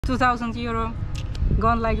€2,000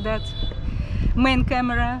 gone like that. Main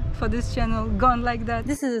camera for this channel gone like that.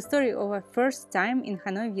 This is a story of our first time in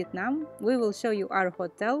Hanoi, Vietnam. We will show you our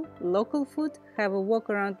hotel, local food, have a walk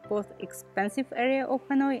around both expensive area of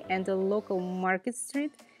Hanoi and the local market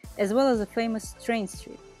street, as well as a famous train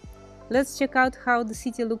street. Let's check out how the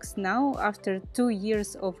city looks now after 2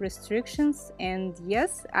 years of restrictions, and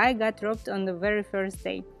yes, I got robbed on the very first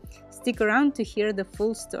day. Stick around to hear the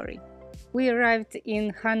full story. We arrived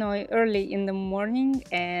in Hanoi early in the morning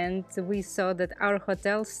and we saw that our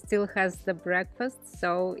hotel still has the breakfast,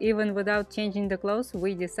 so even without changing the clothes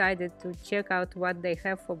we decided to check out what they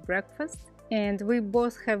have for breakfast. And we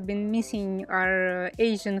both have been missing our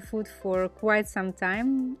Asian food for quite some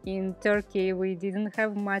time. In Turkey we didn't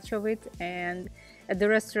have much of it, and at the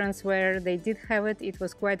restaurants where they did have it, it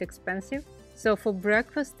was quite expensive. So for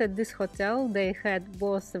breakfast at this hotel they had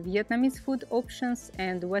both Vietnamese food options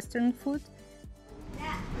and Western food.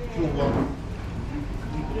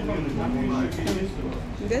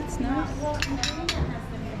 That's nice.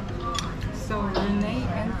 So Renee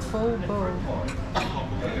and Pho Bo.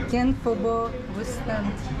 Can Pho Bo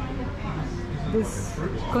withstand this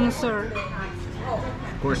connoisseur?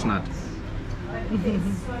 Of course not.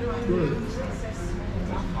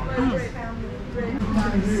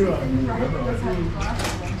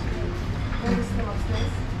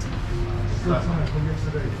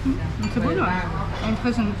 It's a good one. And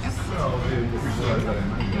hasn't.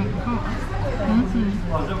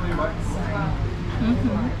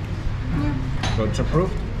 So it's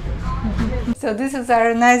approved? So this is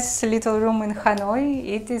our nice little room in Hanoi.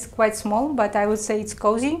 It is quite small, but I would say it's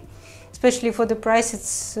cozy. Especially for the price,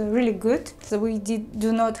 it's really good. So we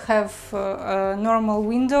do not have a normal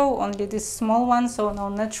window, only this small one, so no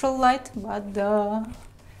natural light, but the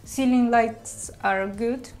ceiling lights are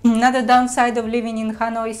good. Another downside of living in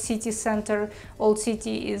Hanoi city center, old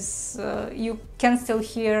city, is you can still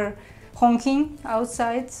hear honking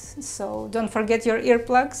outside, so don't forget your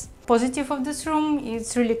earplugs. Positive of this room,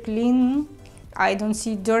 it's really clean. I don't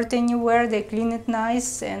see dirt anywhere, they clean it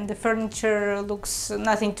nice, and the furniture looks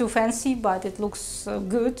nothing too fancy, but it looks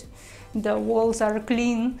good. The walls are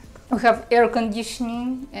clean. We have air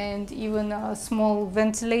conditioning and even a small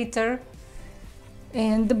ventilator.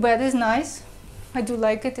 And the bed is nice. I do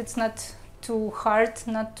like it. It's not too hard,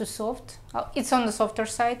 not too soft. It's on the softer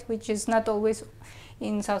side, which is not always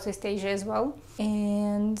in Southeast Asia as well.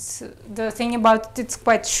 And the thing about it's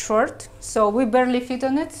quite short, so we barely fit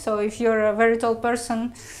on it. So if you're a very tall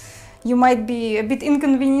person, you might be a bit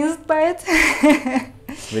inconvenienced by it.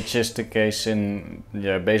 Which is the case in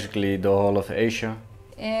basically the whole of Asia.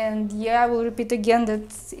 And yeah, I will repeat again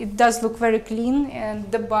that it does look very clean, and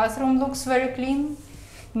the bathroom looks very clean.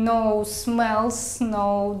 No smells,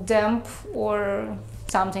 no damp or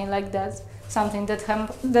something like that. Something that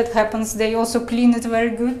happens. They also clean it very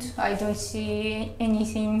good. I don't see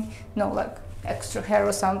anything, no like extra hair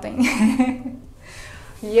or something.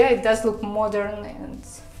 Yeah, it does look modern, and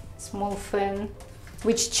small fan,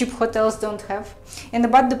 which cheap hotels don't have. And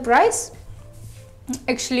about the price,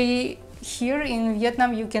 actually here in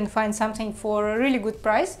Vietnam you can find something for a really good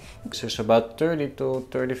price. It's about 30 to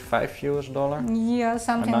 35 US dollar. Yeah,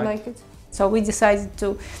 something like it. So we decided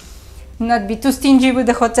to not be too stingy with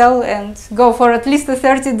the hotel and go for at least a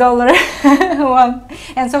 $30 one.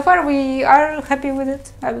 And so far we are happy with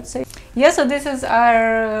it, I would say. Yeah, so this is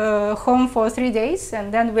our home for 3 days,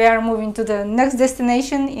 and then we are moving to the next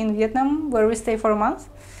destination in Vietnam where we stay for a month.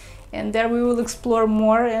 And there we will explore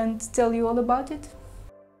more and tell you all about it.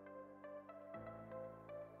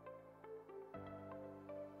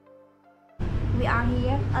 We are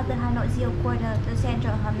here at the Hanoi Zero Quarter, the center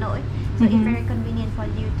of Hanoi. So it's very convenient for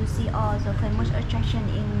you to see all the famous attraction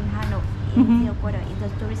in Hanoi, in Zero Quarter, in the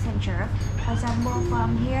tourist center. For example,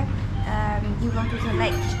 from here, you go to the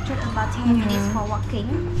lake, just about 10 minutes for walking.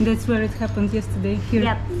 That's where it happened yesterday, here.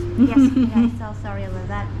 Yep, yes, so sorry about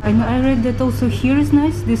that. I read that also here is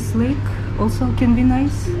nice, this lake also can be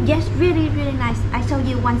nice. Yes, really, really nice. I showed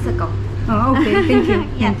you once ago. Oh, okay, thank you.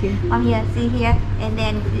 Yeah, thank you. From here, see here, and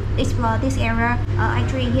then explore this area.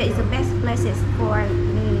 Actually, here is the best places for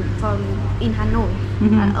from in Hanoi.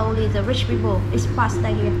 Only the rich people expats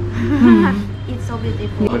stay here. It's so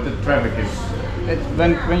beautiful. But the traffic is,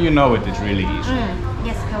 when you know it, it's really easy.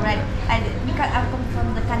 Yes, correct. Because I come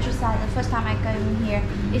from the countryside, the first time I came here,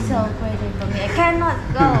 it's so crazy for me. I cannot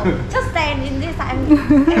go. Just stand in this side and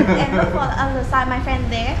look for the other side. My friend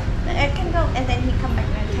there, I can go, and then he come back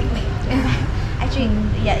and take me. Actually,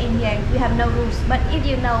 yeah, in here we have no rules, but if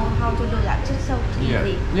you know how to do that, just so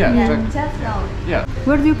easy. Yeah, exactly. Just know. Yeah.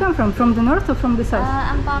 Where do you come from? From the north or from the south?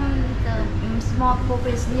 I'm from the small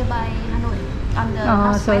province nearby Hanoi. on the so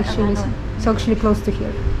north side of actually, Hanoi. so actually close to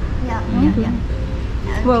here. Yeah, Okay.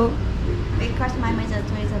 yeah. Well, Because my major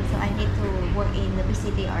tourism, so I need to work in the big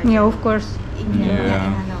city or yeah, of course. in, in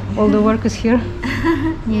Hanoi. All the work is here.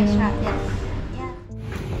 Yeah, sure. Yeah. Yeah.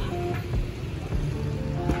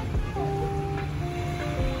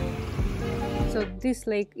 So this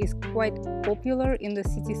lake is quite popular in the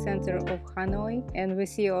city center of Hanoi, and we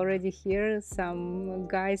see already here some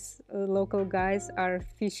guys, local guys are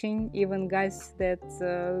fishing, even guys that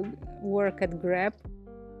work at Grab.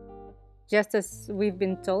 Just as we've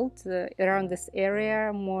been told, around this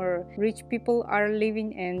area more rich people are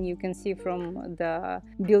living, and you can see from the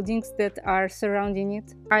buildings that are surrounding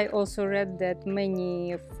it. I also read that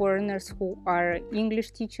many foreigners who are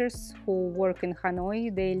English teachers who work in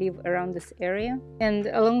Hanoi, they live around this area. And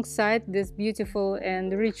alongside these beautiful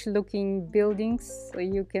and rich looking buildings,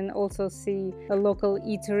 you can also see local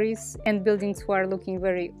eateries and buildings who are looking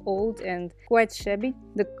very old and quite shabby.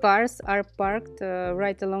 The cars are parked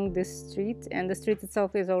right along this street, and the street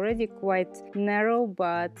itself is already quite narrow,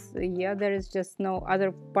 but yeah, there is just no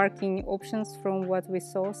other parking options from what we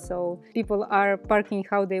saw, so people are parking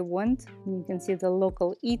how they want. You can see the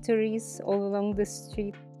local eateries all along the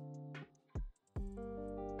street.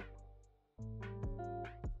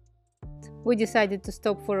 We decided to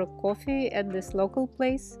stop for a coffee at this local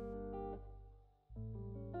place.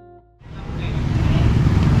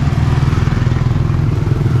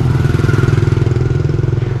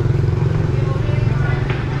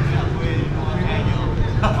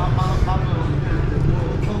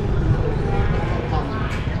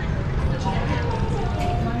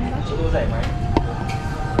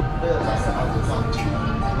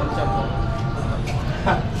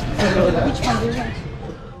 Which one do you want?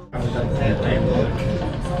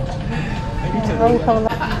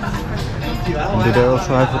 Do they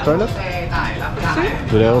also have a toilet? Sorry?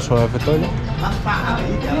 Do they also have a toilet?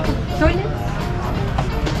 Toilet?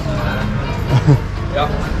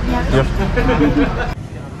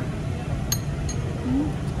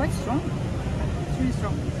 It's quite strong. It's really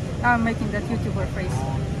strong. I'm making that YouTuber face.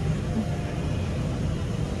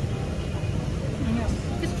 Yeah,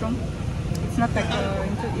 it's strong. It's not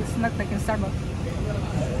like in Starbucks.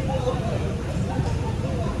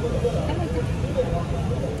 I like it.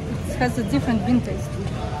 It has a different bean taste.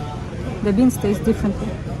 The beans taste differently.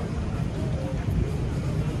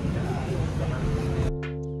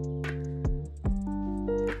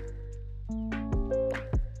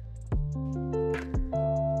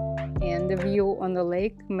 And the view on the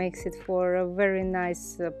lake makes it for a very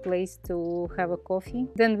nice place to have a coffee.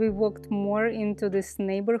 Then we walked more into this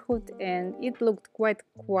neighborhood, and it looked quite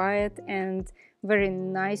quiet and very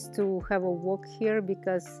nice to have a walk here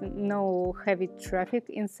because no heavy traffic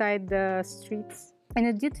inside the streets. And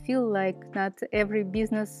it did feel like not every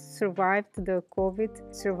business survived the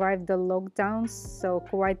COVID, survived the lockdowns, so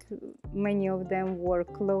quite many of them were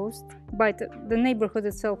closed. But the neighborhood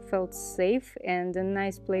itself felt safe and a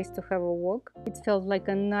nice place to have a walk. It felt like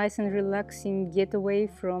a nice and relaxing getaway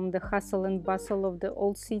from the hustle and bustle of the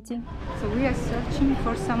old city. So we are searching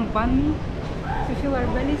for some banh mi to fill our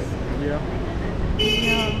bellies. Yeah.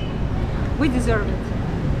 Yeah. We deserve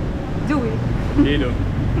it. Do we? You do.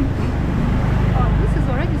 Oh, this is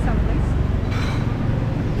already someplace.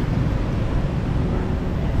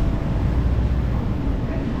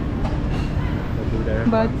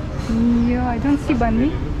 But yeah, I don't see banh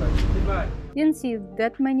mi. Didn't see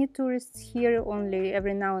that many tourists here, only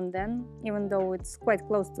every now and then, even though it's quite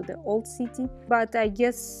close to the old city. But I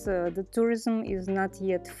guess the tourism is not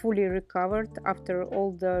yet fully recovered after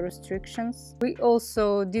all the restrictions. We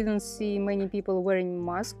also didn't see many people wearing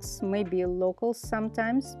masks, maybe locals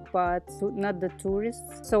sometimes, but not the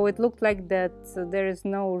tourists. So it looked like that there is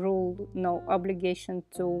no rule, no obligation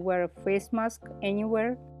to wear a face mask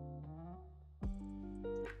anywhere.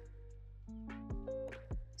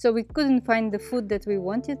 So we couldn't find the food that we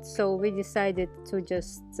wanted, so we decided to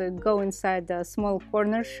just go inside a small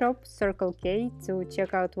corner shop, Circle K, to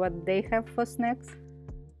check out what they have for snacks.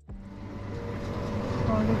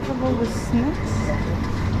 Oh, they have all the snacks.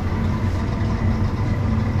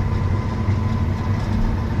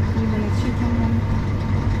 Even a chicken one.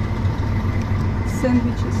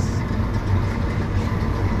 Sandwiches.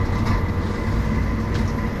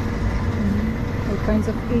 All kinds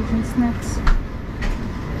of Asian snacks.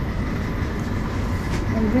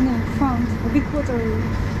 And then I found a big bottle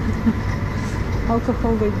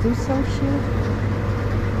alcohol they do sell here.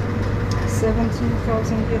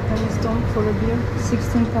 17,000 Vietnamese dong for a beer,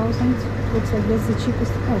 16,000. Looks like that's the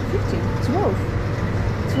cheapest. Oh, 15, 12.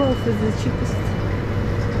 12 is the cheapest.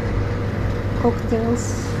 Cocktails,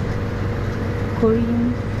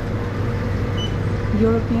 Korean.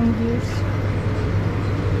 European beers.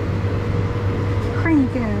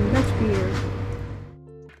 Heineken, Dutch beer.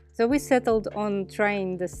 So we settled on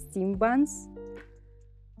trying the steam buns.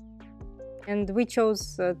 And we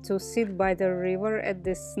chose to sit by the river at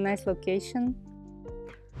this nice location.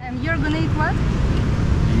 And you're gonna eat what?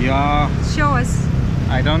 Yeah, Show us.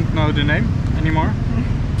 I don't know the name anymore.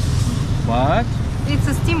 But It's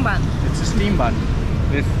a steam bun. it's a steam bun.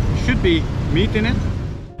 There should be meat in it.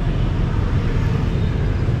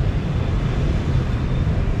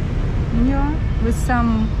 Yeah, with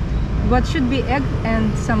some, what should be egg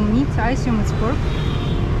and some meat. I assume it's pork.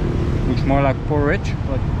 Looks more like porridge,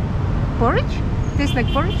 but Porridge? Tastes like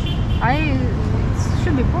porridge? It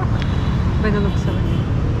should be pork by the looks of it.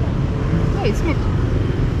 Yeah, it's meat.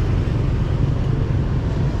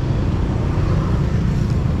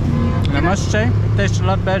 and I must say, it tastes a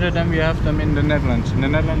lot better than we have them in the Netherlands. In the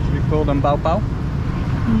Netherlands we call them bao bao.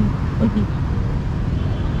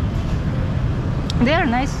 They are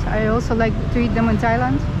nice. I also like to eat them in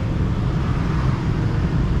Thailand.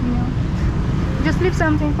 Just leave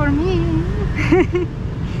something for me.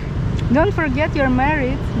 Don't forget you're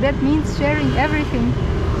married. That means sharing everything.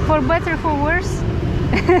 For better, for worse.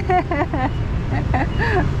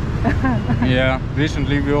 Yeah,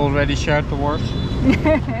 recently we already shared the worst.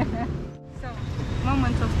 So,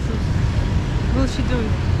 moment of truth. Will she do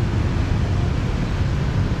it?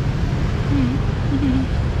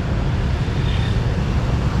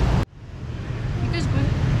 It is good.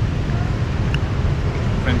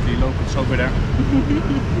 Friendly locals over there.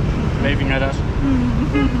 Waving at us.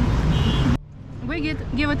 We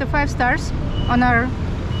give it a 5 stars on our...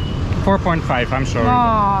 4.5, I'm sorry.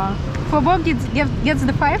 Aww. For Bob gets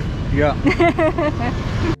the 5? Yeah.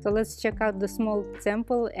 So let's check out the small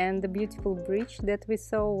temple and the beautiful bridge that we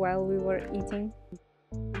saw while we were eating.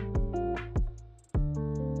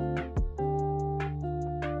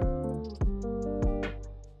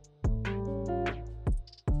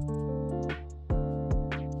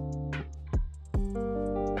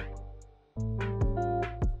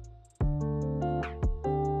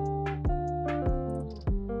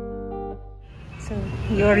 So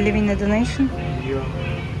you are leaving a donation? Yeah.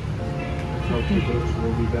 So people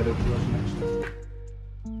will be better to us next time.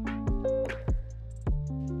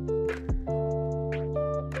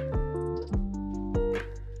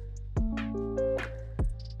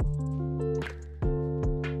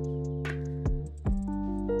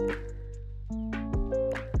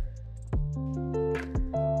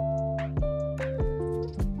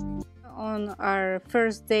 On our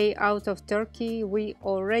first day out of Turkey, we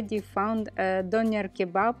already found a doner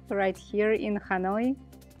kebab right here in Hanoi.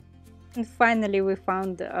 And finally we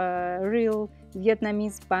found a real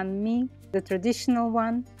Vietnamese banh mi, the traditional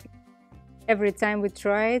one. Every time we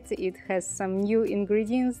try it, it has some new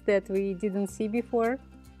ingredients that we didn't see before.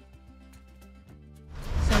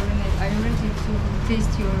 So Renee, are you ready to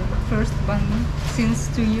taste your first banh mi since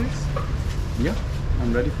 2 years? Yeah,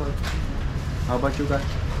 I'm ready for it. How about you guys?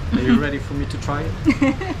 Are you ready for me to try it?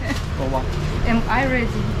 Or what? Am I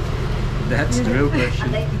ready? That's the real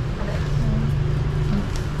question.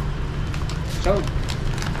 So,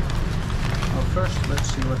 first let's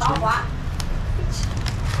see what's in.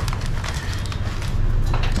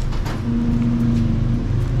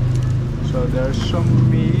 So there's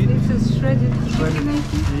some meat. This is shredded chicken, I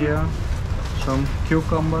think. Yeah, some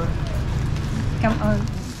cucumber. Come on.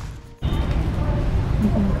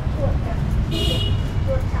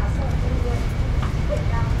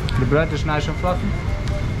 The bread is nice and fluffy.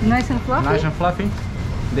 Nice and fluffy? Nice and fluffy.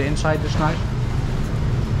 The inside is nice.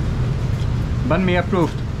 Banh mi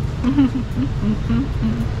approved.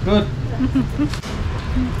 Good.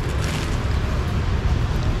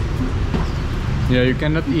 Yeah, you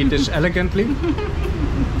cannot eat this elegantly.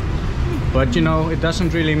 But you know, it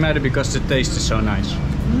doesn't really matter because the taste is so nice.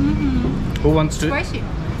 Who wants to? Spicy.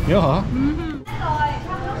 Yeah.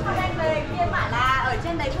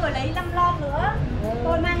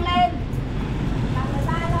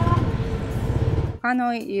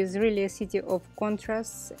 Hanoi is really a city of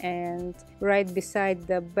contrasts, and right beside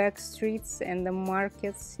the back streets and the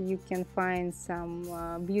markets you can find some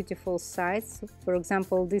beautiful sights. For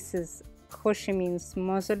example, this is Ho Chi Minh's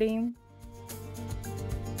mausoleum.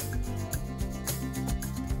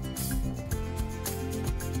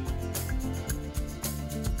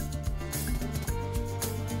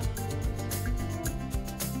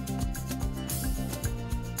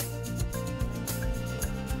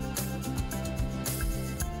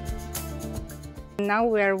 Now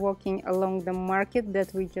we are walking along the market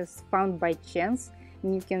that we just found by chance,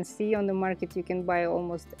 and you can see on the market you can buy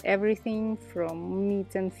almost everything from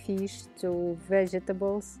meat and fish to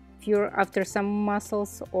vegetables. if you're after some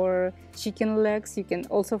mussels or chicken legs, you can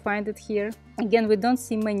also find it here. Again, we don't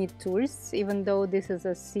see many tourists, even though this is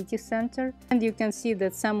a city center. And you can see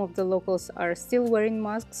that some of the locals are still wearing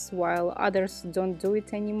masks, while others don't do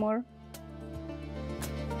it anymore.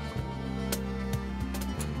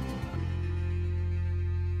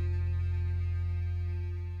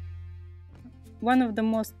 One of the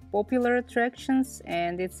most popular attractions,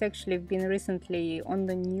 and it's actually been recently on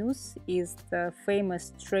the news, is the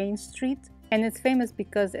famous train street. And it's famous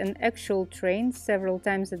because an actual train several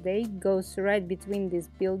times a day goes right between these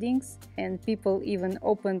buildings, and people even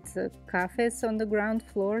opened cafes on the ground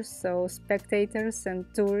floor so spectators and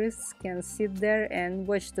tourists can sit there and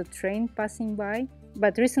watch the train passing by.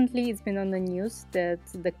 But recently it's been on the news that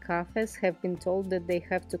the cafes have been told that they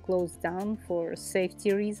have to close down for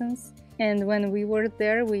safety reasons. And when we were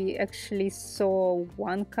there, we actually saw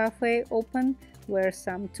one cafe open where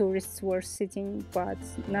some tourists were sitting, but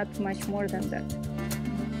not much more than that.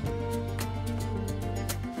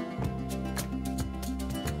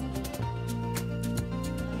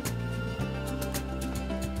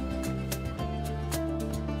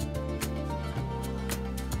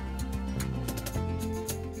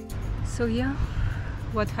 So yeah,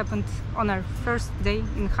 what happened on our first day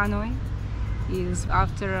in Hanoi is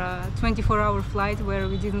after a 24-hour flight where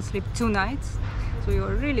we didn't sleep 2 nights, so we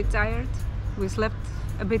were really tired. We slept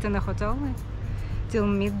a bit in the hotel till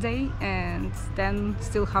midday, and then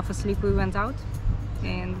still half asleep we went out.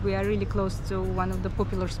 And we are really close to one of the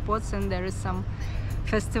popular spots, and there is some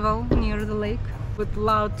festival near the lake with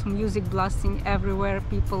loud music blasting everywhere,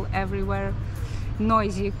 people everywhere,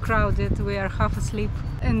 noisy, crowded. We are half asleep,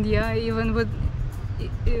 and yeah, even with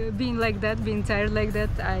being like that, being tired like that,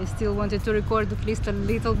 I still wanted to record at least a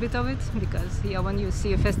little bit of it, because yeah, when you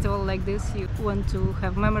see a festival like this, you want to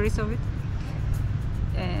have memories of it.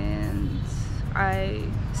 And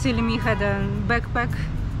silly me, had a backpack,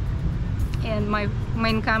 and my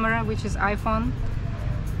main camera, which is iPhone,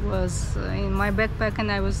 was in my backpack,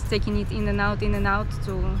 and I was taking it in and out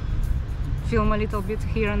to film a little bit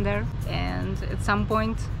here and there. And at some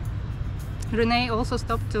point Rene also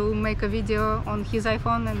stopped to make a video on his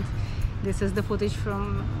iPhone, and this is the footage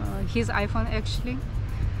from his iPhone actually.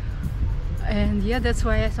 And yeah, that's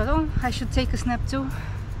why I thought, oh, I should take a snap too.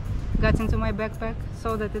 Got into my backpack,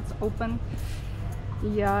 saw that it's open,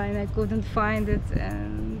 yeah, and I couldn't find it,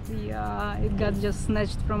 and yeah, it got just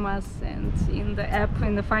snatched from us. And in the app,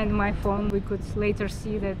 in the Find My Phone, we could later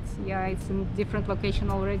see that yeah, it's in a different location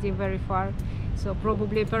already, very far. So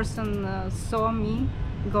probably a person saw me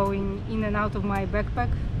going in and out of my backpack,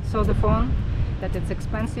 saw the phone, that it's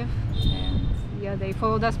expensive, and yeah, they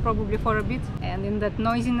followed us probably for a bit, and in that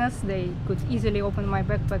noisiness they could easily open my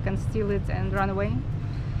backpack and steal it and run away.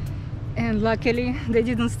 And luckily they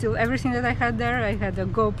didn't steal everything that I had there. I had a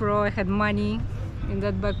GoPro, I had money in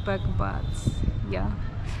that backpack, but yeah,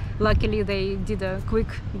 luckily they did a quick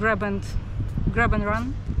grab and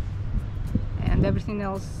run, and everything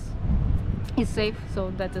else is safe,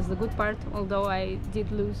 so that is the good part. Although I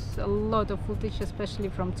did lose a lot of footage, especially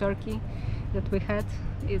from Turkey, that we had.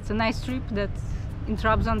 It's a nice trip that in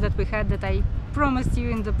Trabzon that we had, that I promised you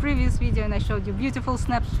in the previous video, and I showed you beautiful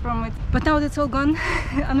snaps from it, but now that's all gone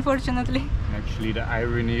unfortunately. Actually, the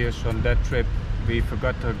irony is, on that trip we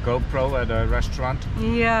forgot a GoPro at a restaurant.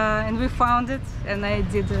 Yeah, and we found it, and I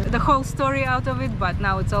did the whole story out of it, but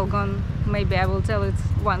now it's all gone. Maybe I will tell it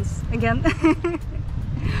once again.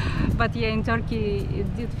 But yeah, in Turkey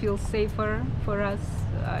it did feel safer for us.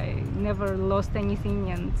 I never lost anything,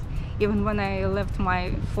 and even when I left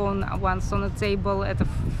my phone once on a table at a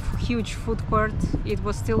huge food court, it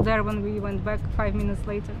was still there when we went back 5 minutes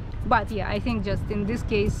later. But yeah, I think just in this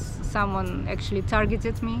case someone actually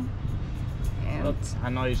targeted me. And But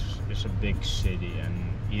Hanoi is a big city,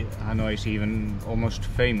 and Hanoi is even almost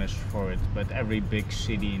famous for it. But every big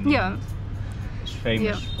city in yeah, is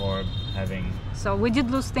famous for having. So we did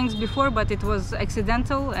lose things before, but it was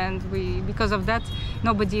accidental, and because of that,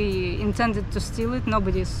 nobody intended to steal it,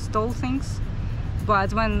 nobody stole things.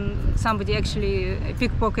 But when somebody actually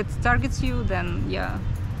pickpocket targets you, then yeah,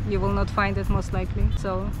 you will not find it most likely.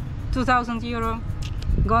 So 2,000 euro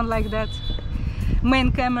gone like that.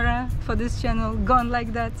 Main camera for this channel gone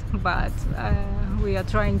like that. But we are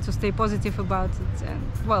trying to stay positive about it, and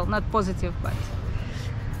well, not positive, but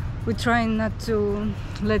we're trying not to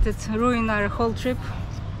let it ruin our whole trip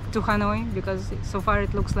to Hanoi, because so far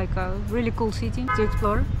it looks like a really cool city to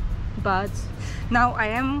explore. But now I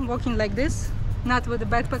am walking like this, not with a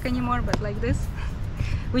backpack anymore, but like this,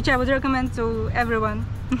 which I would recommend to everyone.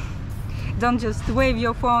 Don't just wave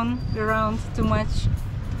your phone around too much.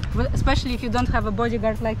 especially if you don't have a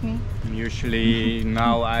bodyguard like me. Usually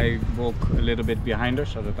now I walk a little bit behind her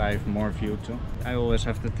so that I have more view too. I always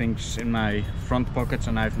have the things in my front pockets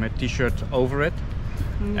and I have my t-shirt over it.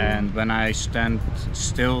 And when I stand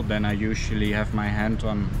still, then I usually have my hand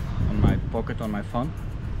on my pocket on my phone,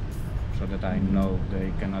 so that I know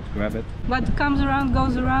they cannot grab it. What comes around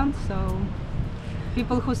goes around, so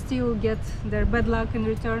people who steal get their bad luck in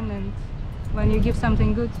return, and when you give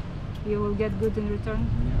something good, you will get good in return.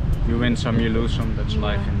 You win some, you lose some, that's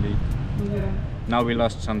life indeed. Yeah. Now we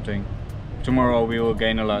lost something. Tomorrow we will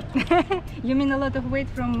gain a lot. You mean a lot of weight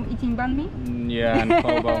from eating banh mi? Yeah, and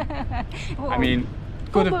pogo. I mean,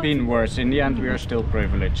 could have been worse. In the end, we are still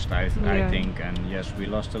privileged, I think. And yes, we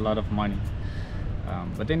lost a lot of money.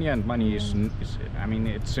 But in the end, money is, I mean,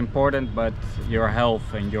 it's important, but your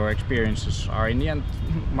health and your experiences are in the end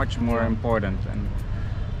much more important. And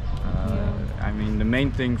I mean, the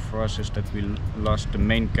main thing for us is that we lost the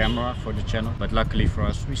main camera for the channel. But luckily for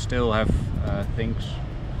us, we still have things.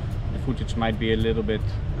 The footage might be a little bit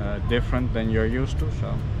different than you're used to,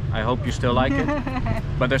 so I hope you still like it.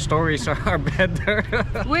 But the stories are better.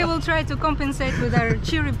 We will try to compensate with our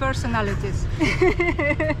cheery personalities.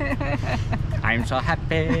 I'm so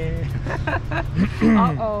happy.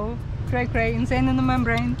 Uh-oh. Cray cray, insane in the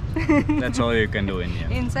membrane. That's all you can do in the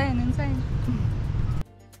end. Insane.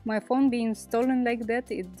 My phone being stolen like that,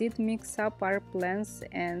 it did mix up our plans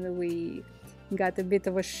and we got a bit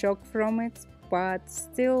of a shock from it. But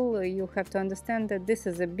still, you have to understand that this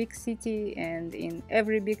is a big city, and in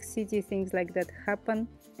every big city things like that happen,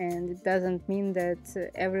 and it doesn't mean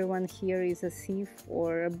that everyone here is a thief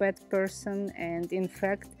or a bad person. And in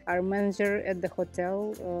fact, our manager at the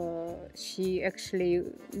hotel, she actually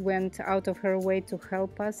went out of her way to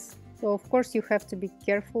help us. So of course you have to be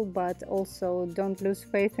careful, but also don't lose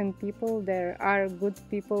faith in people. There are good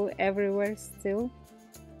people everywhere still.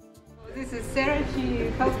 This is Sarah.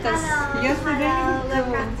 She helped us yesterday.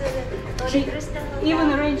 Welcome to She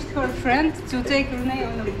even arranged her friend to take Renee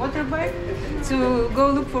on a motorbike to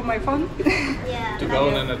go look for my phone. Yeah. To go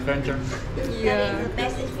on an adventure. That is the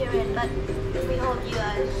best experience, but we hope you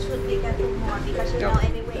should be careful more, because you know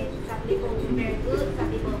anyway some people very good,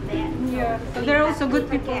 some people bad. Yeah. So we there are have also to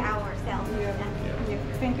good take people. care ourselves. Yeah.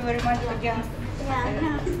 Thank you very much again.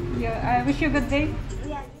 Yeah. I wish you a good day.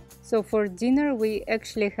 Yeah. So for dinner we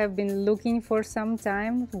actually have been looking for some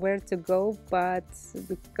time where to go, but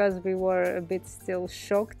because we were a bit still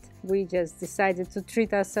shocked, we just decided to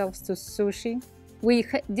treat ourselves to sushi. We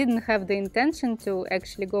didn't have the intention to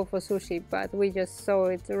actually go for sushi, but we just saw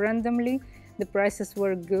it randomly. The prices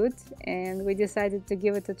were good and we decided to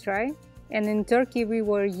give it a try. And in Turkey we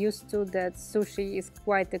were used to that sushi is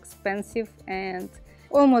quite expensive and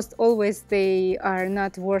almost always they are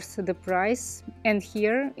not worth the price. And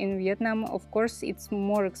here in Vietnam, of course, it's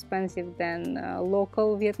more expensive than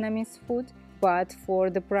local Vietnamese food. But for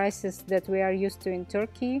the prices that we are used to in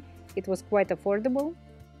Turkey, it was quite affordable.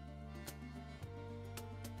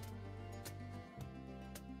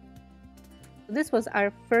 This was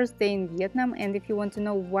our first day in Vietnam, and if you want to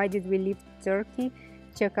know why did we leave Turkey,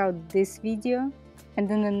 check out this video. And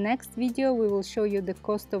in the next video we will show you the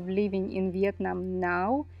cost of living in Vietnam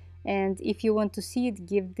now. And if you want to see it,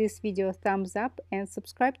 give this video a thumbs up and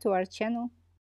subscribe to our channel.